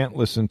you can't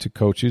listen to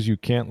coaches, you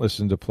can't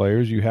listen to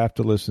players, you have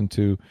to listen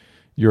to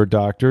your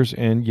doctors.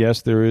 And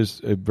yes, there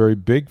is a very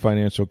big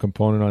financial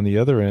component on the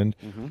other end,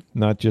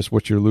 not just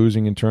what you're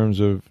losing in terms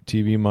of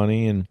TV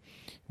money and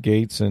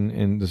gates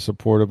and the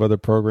support of other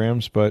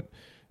programs, but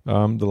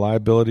the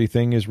liability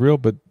thing is real,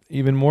 but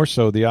even more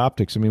so the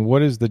optics.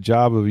 What is the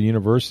job of a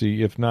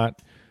university if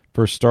not,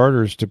 for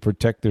starters, to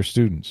protect their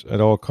students at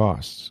all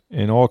costs?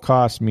 And all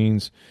costs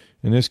means,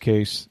 in this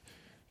case,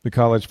 the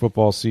college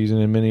football season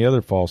and many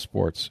other fall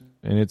sports.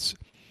 And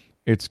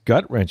it's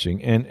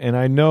gut-wrenching. And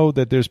I know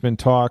that there's been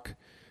talk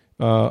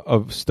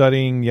of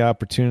studying the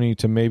opportunity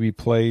to maybe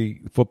play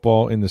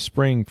football in the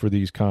spring for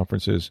these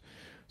conferences.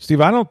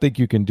 Steve, I don't think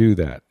you can do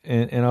that.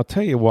 And I'll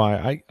tell you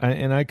why.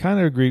 I kind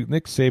of agree.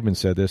 Nick Saban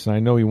said this, and I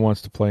know he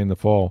wants to play in the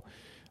fall.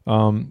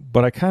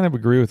 But I kind of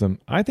agree with him.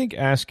 I think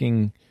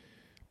asking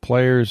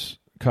players,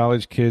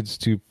 college kids,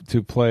 to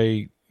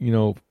play,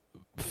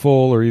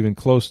 full or even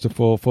close to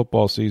full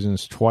football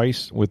seasons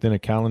twice within a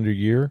calendar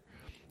year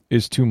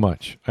is too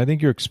much. I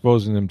think you're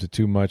exposing them to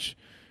too much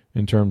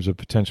in terms of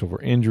potential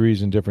for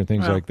injuries and different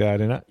things like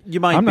that. And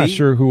I'm not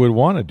sure who would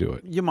want to do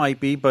it. You might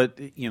be, but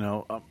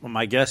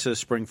my guess is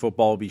spring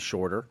football will be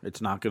shorter.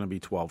 It's not going to be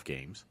 12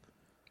 games.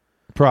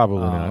 Probably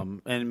not.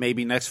 And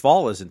maybe next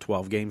fall isn't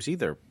 12 games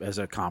either as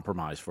a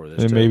compromise for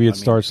this. And maybe it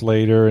starts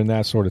later and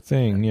that sort of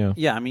thing. Yeah.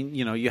 Yeah,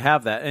 you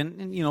have that.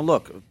 And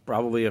look,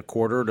 probably a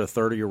quarter to a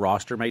third of your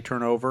roster may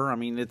turn over.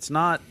 It's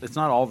not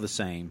all the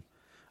same.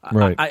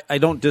 Right. I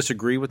don't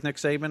disagree with Nick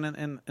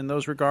Saban in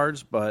those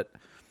regards, but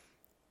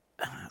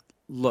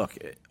look,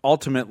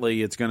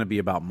 ultimately it's going to be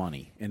about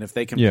money. And if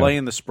they can play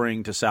in the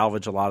spring to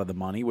salvage a lot of the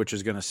money, which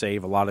is going to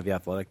save a lot of the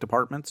athletic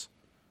departments,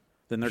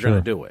 then they're going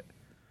to do it.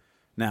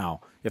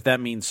 Now, if that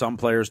means some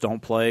players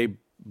don't play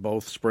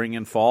both spring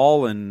and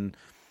fall, and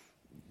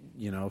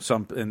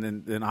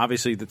then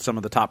obviously that some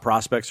of the top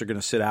prospects are going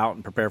to sit out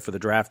and prepare for the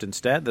draft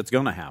instead, that's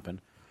going to happen.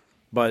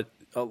 But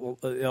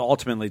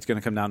ultimately, it's going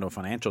to come down to a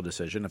financial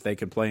decision. If they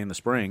can play in the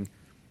spring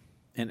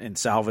and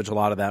salvage a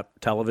lot of that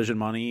television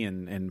money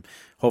and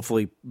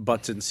hopefully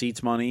butts and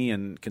seats money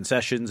and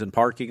concessions and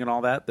parking and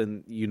all that,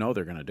 then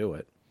they're going to do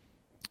it.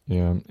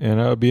 Yeah, and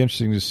it'll be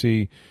interesting to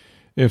see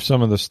if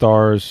some of the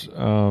stars,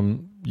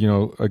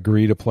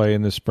 agree to play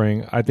in the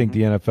spring. I think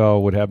the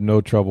NFL would have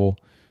no trouble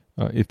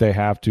if they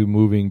have to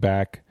moving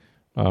back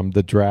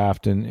the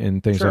draft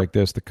and things like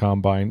this, the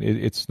combine.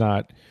 It's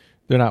not,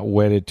 they're not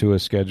wedded to a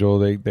schedule.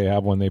 They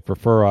have one they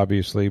prefer,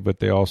 obviously, but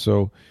they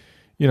also,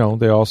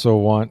 they also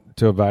want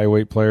to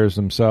evaluate players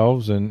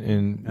themselves,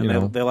 and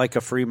they like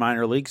a free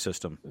minor league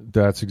system.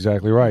 That's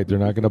exactly right. They're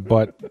not going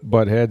to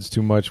butt heads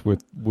too much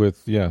with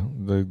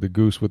the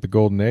goose with the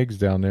golden eggs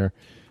down there.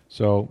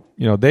 So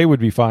they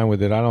would be fine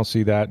with it. I don't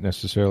see that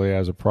necessarily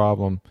as a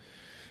problem.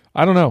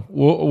 I don't know.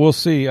 We'll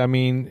see. I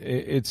mean,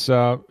 it's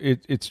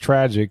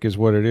tragic, is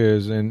what it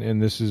is,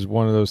 and this is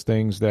one of those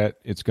things that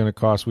it's going to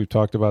cost. We've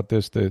talked about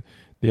this, the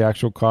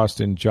actual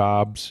cost in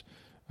jobs,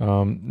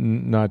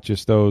 not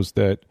just those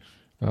that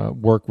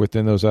work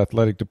within those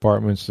athletic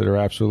departments that are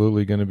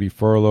absolutely going to be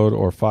furloughed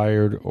or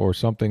fired or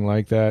something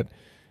like that,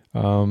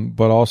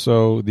 but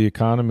also the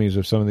economies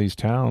of some of these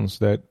towns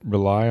that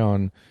rely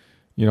on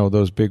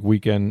those big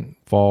weekend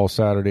fall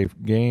Saturday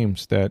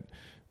games that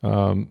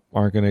aren't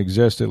going to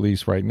exist, at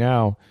least right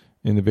now,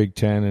 in the Big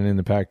Ten and in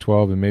the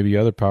Pac-12 and maybe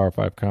other Power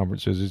 5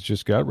 conferences. It's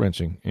just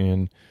gut-wrenching.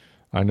 And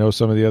I know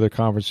some of the other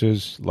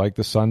conferences, like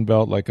the Sun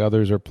Belt, like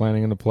others, are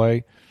planning to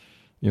play.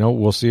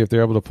 We'll see if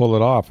they're able to pull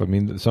it off. I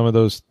mean, some of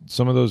those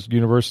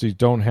universities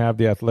don't have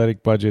the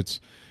athletic budgets,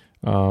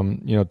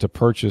 to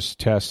purchase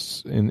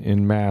tests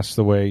in mass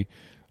the way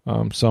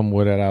some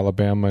would at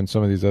Alabama and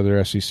some of these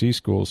other SEC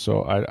schools.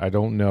 So I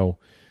don't know.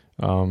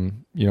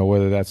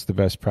 Whether that's the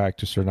best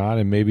practice or not,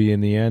 and maybe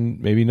in the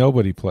end, maybe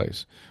nobody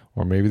plays,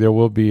 or maybe there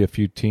will be a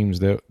few teams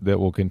that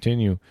will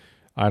continue.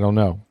 I don't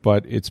know,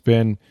 but it's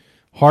been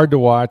hard to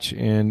watch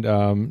and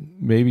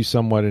maybe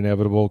somewhat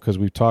inevitable because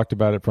we've talked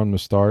about it from the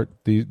start.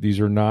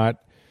 These are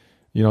not,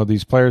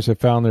 these players have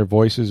found their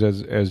voices,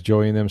 as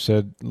Joey and them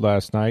said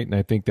last night, and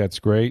I think that's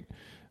great.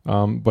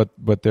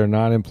 But they're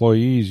not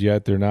employees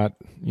yet. They're not,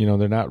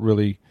 they're not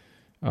really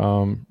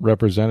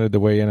represented the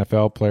way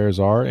NFL players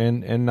are,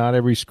 and not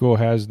every school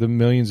has the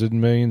millions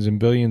and millions and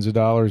billions of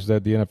dollars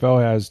that the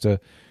NFL has to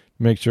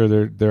make sure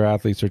their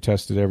athletes are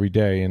tested every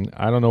day. And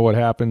I don't know what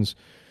happens,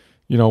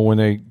 when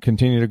they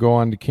continue to go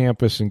on to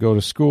campus and go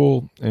to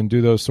school and do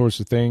those sorts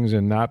of things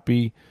and not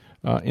be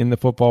in the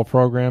football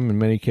program. In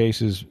many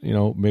cases,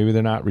 maybe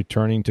they're not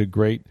returning to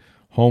great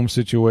home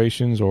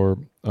situations or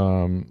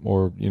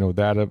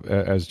that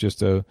as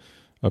just a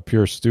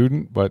pure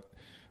student, but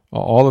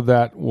all of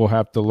that we'll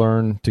have to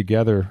learn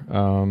together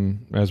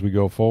as we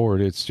go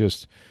forward.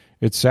 It's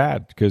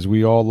sad because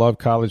we all love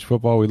college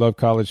football. We love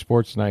college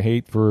sports, and I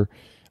hate for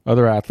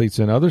other athletes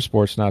in other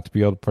sports not to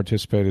be able to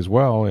participate as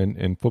well.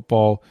 And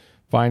football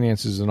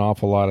finances an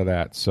awful lot of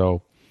that.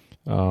 So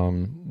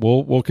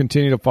we'll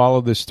continue to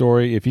follow this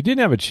story. If you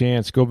didn't have a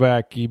chance, go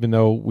back, even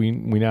though we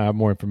now have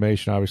more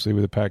information, obviously,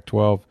 with the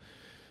Pac-12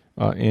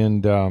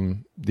 and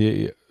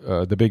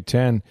the Big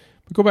Ten.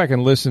 Go back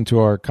and listen to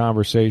our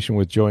conversation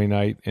with Joey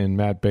Knight and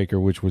Matt Baker,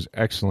 which was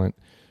excellent,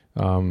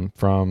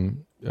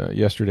 from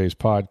yesterday's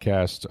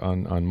podcast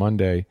on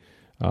Monday.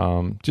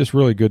 Just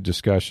really good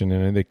discussion,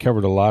 and they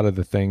covered a lot of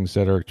the things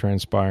that are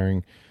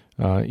transpiring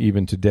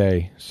even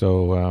today.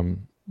 So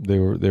they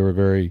were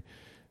very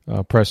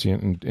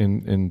prescient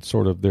in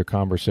sort of their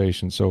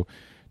conversation. So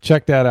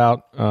check that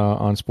out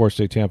on Sports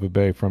Day Tampa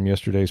Bay from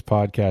yesterday's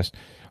podcast.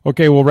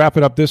 Okay, we'll wrap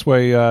it up this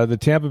way. The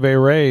Tampa Bay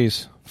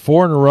Rays,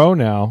 4 in a row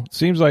now. It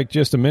seems like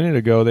just a minute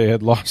ago they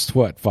had lost,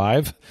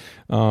 5?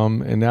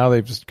 And now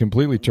they've just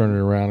completely turned it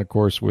around, of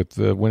course, with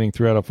winning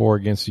 3 out of 4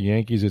 against the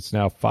Yankees. It's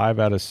now 5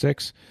 out of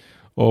 6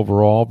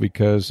 overall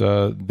because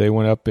they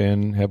went up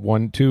and have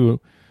won 2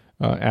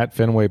 at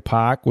Fenway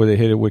Park where they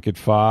hit a wicked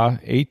Fa,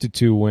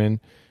 8-2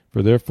 win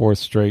for their 4th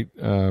straight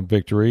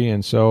victory.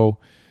 And so,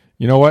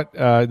 you know what?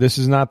 This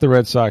is not the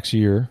Red Sox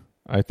year.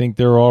 I think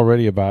they're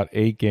already about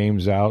 8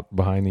 games out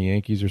behind the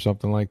Yankees or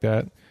something like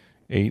that.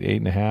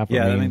 8.5.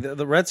 Yeah, I mean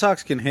the Red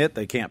Sox can hit,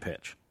 they can't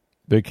pitch.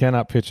 They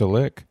cannot pitch a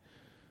lick.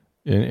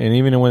 And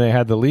even when they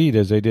had the lead,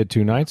 as they did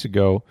 2 nights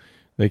ago,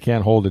 they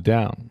can't hold it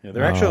down. Yeah,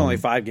 they're actually only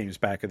 5 games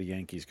back of the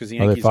Yankees because the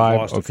Yankees have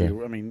lost a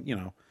few. I mean,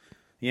 the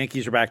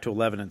Yankees are back to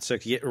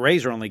 11-6.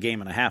 Rays are only game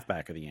and a half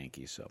back of the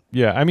Yankees. So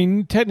yeah, I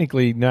mean,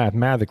 technically,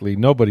 mathematically,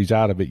 nobody's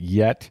out of it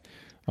yet.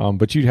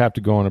 But you'd have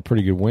to go on a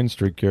pretty good win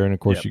streak here, and of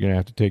course, you're going to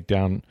have to take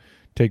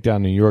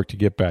down New York to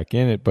get back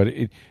in it. But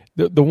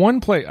the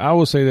one play, I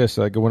will say this,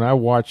 like when I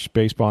watch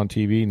baseball on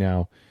TV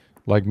now,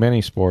 like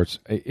many sports,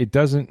 it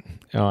doesn't,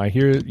 I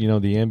hear,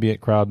 the ambient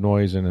crowd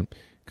noise and I'm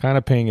kind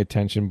of paying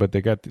attention, but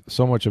they got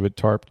so much of it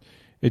tarped.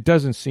 It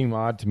doesn't seem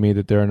odd to me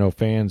that there are no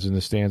fans in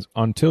the stands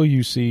until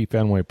you see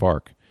Fenway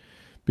Park,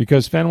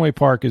 because Fenway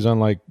Park is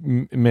unlike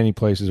many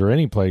places or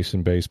any place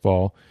in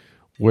baseball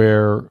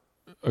where,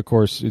 of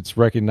course, it's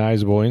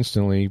recognizable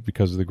instantly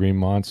because of the Green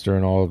Monster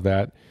and all of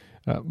that.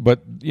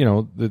 But,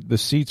 the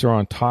seats are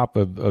on top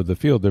of the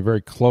field. They're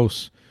very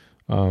close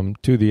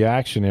to the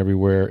action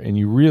everywhere, and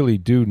you really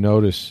do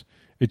notice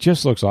it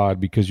just looks odd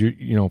because,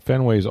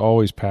 Fenway is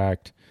always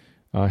packed,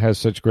 has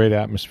such great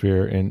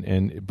atmosphere,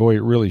 and boy,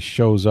 it really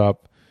shows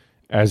up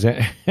as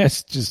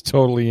just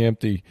totally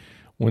empty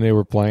when they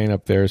were playing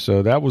up there.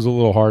 So that was a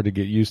little hard to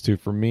get used to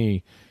for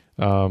me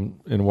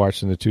in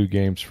watching the two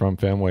games from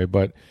Fenway.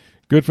 But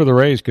good for the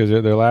Rays because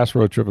their last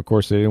road trip, of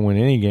course, they didn't win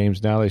any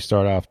games. Now they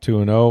start off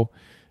 2-0.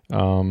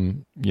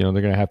 They're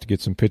going to have to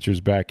get some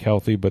pitchers back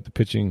healthy, but the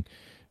pitching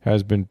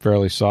has been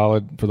fairly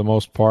solid for the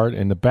most part,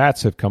 and the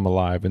bats have come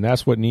alive, and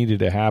that's what needed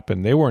to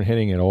happen. They weren't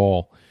hitting at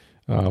all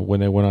when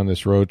they went on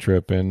this road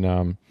trip,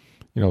 and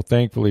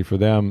thankfully for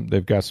them,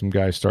 they've got some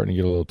guys starting to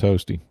get a little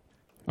toasty.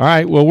 All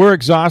right, well, we're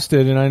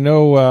exhausted, and I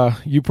know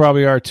you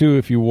probably are too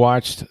if you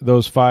watched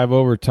those 5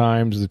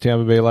 overtimes, the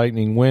Tampa Bay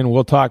Lightning win.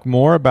 We'll talk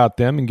more about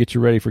them and get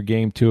you ready for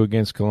Game 2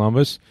 against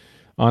Columbus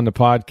on the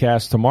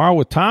podcast tomorrow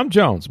with Tom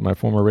Jones, my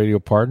former radio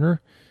partner,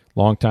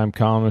 longtime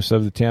columnist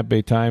of the Tampa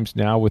Bay Times,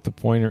 now with the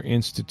Poynter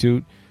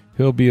Institute.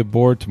 He'll be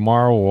aboard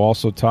tomorrow. We'll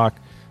also talk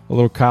a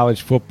little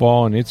college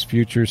football and its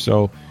future,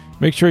 so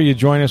make sure you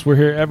join us. We're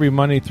here every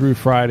Monday through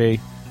Friday.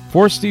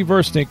 For Steve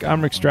Versnick,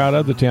 I'm Rick Stroud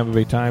of the Tampa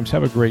Bay Times.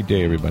 Have a great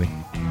day, everybody.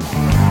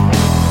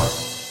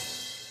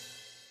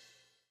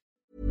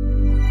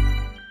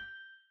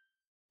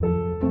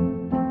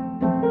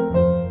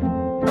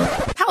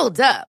 Hold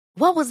up.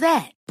 What was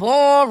that?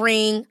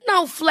 Boring.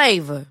 No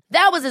flavor.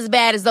 That was as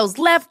bad as those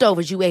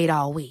leftovers you ate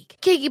all week.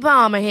 Keke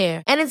Palmer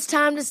here, and it's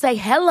time to say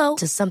hello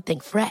to something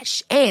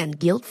fresh and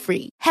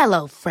guilt-free.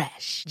 Hello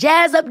Fresh.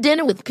 Jazz up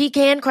dinner with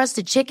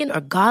pecan-crusted chicken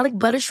or garlic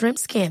butter shrimp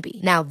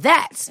scampi. Now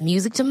that's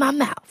music to my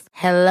mouth.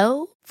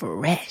 Hello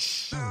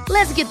Fresh.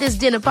 Let's get this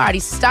dinner party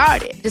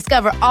started.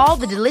 Discover all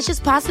the delicious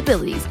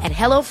possibilities at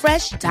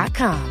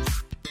HelloFresh.com.